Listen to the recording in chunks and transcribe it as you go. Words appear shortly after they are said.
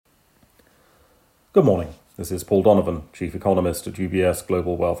Good morning. This is Paul Donovan, Chief Economist at UBS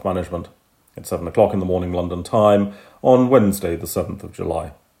Global Wealth Management. It's 7 o'clock in the morning London time on Wednesday, the 7th of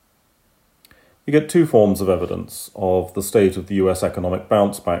July. We get two forms of evidence of the state of the US economic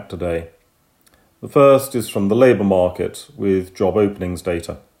bounce back today. The first is from the labour market with job openings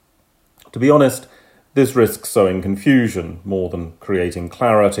data. To be honest, this risks sowing confusion more than creating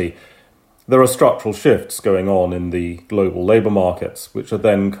clarity. There are structural shifts going on in the global labour markets, which are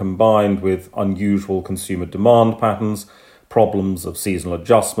then combined with unusual consumer demand patterns, problems of seasonal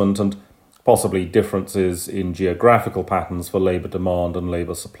adjustment, and possibly differences in geographical patterns for labour demand and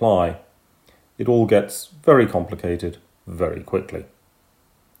labour supply. It all gets very complicated very quickly.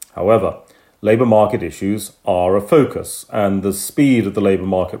 However, labour market issues are a focus, and the speed of the labour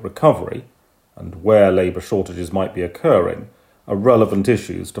market recovery and where labour shortages might be occurring are relevant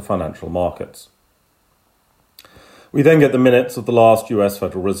issues to financial markets. We then get the minutes of the last US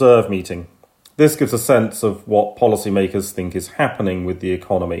Federal Reserve meeting. This gives a sense of what policymakers think is happening with the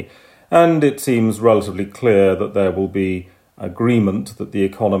economy, and it seems relatively clear that there will be agreement that the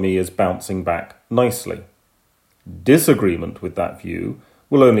economy is bouncing back nicely. Disagreement with that view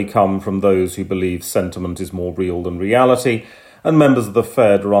will only come from those who believe sentiment is more real than reality, and members of the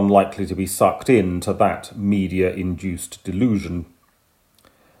Fed are unlikely to be sucked into that media-induced delusion.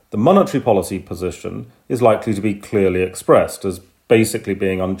 The monetary policy position is likely to be clearly expressed as basically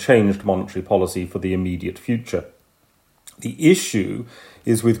being unchanged monetary policy for the immediate future. The issue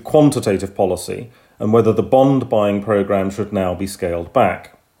is with quantitative policy and whether the bond-buying program should now be scaled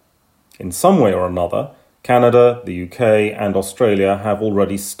back. In some way or another, Canada, the UK and Australia have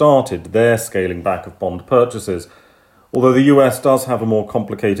already started their scaling back of bond purchases, although the US does have a more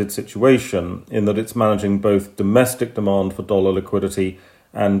complicated situation in that it's managing both domestic demand for dollar liquidity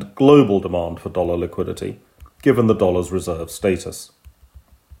and global demand for dollar liquidity, given the dollar's reserve status.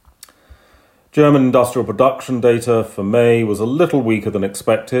 German industrial production data for May was a little weaker than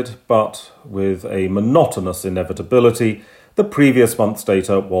expected, but with a monotonous inevitability, the previous month's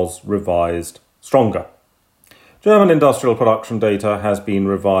data was revised stronger. German industrial production data has been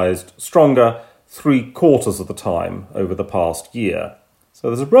revised stronger 3/4 of the time over the past year, so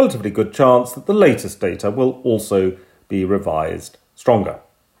there's a relatively good chance that the latest data will also be revised stronger.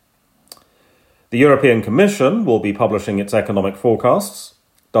 The European Commission will be publishing its economic forecasts.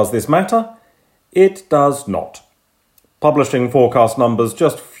 Does this matter? It does not. Publishing forecast numbers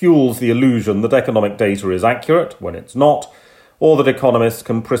just fuels the illusion that economic data is accurate when it's not, or that economists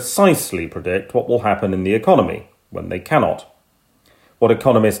can precisely predict what will happen in the economy when they cannot. What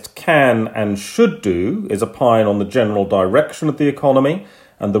economists can and should do is opine on the general direction of the economy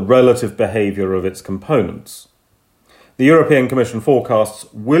and the relative behaviour of its components. The European Commission forecasts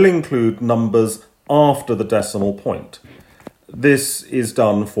will include numbers after the decimal point. This is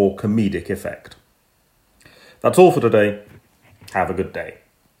done for comedic effect. That's all for today. Have a good day.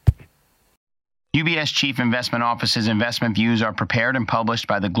 UBS Chief Investment Office's investment views are prepared and published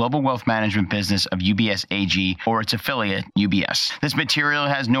by the global wealth management business of UBS AG or its affiliate, UBS. This material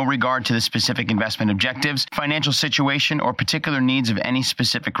has no regard to the specific investment objectives, financial situation, or particular needs of any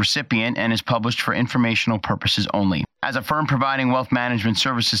specific recipient and is published for informational purposes only. As a firm providing wealth management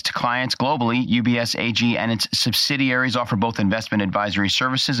services to clients globally, UBS AG and its subsidiaries offer both investment advisory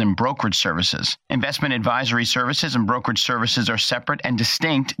services and brokerage services. Investment advisory services and brokerage services are separate and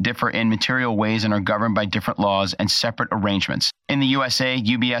distinct, differ in material ways, and are governed by different laws and separate arrangements. In the USA,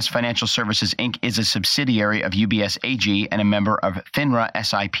 UBS Financial Services Inc. is a subsidiary of UBS AG and a member of FINRA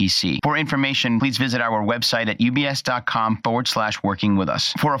SIPC. For information, please visit our website at ubs.com/working with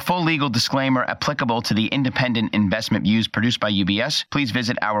us. For a full legal disclaimer applicable to the independent investment views produced by UBS, please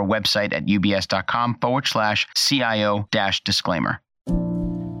visit our website at ubs.com/CIO-disclaimer.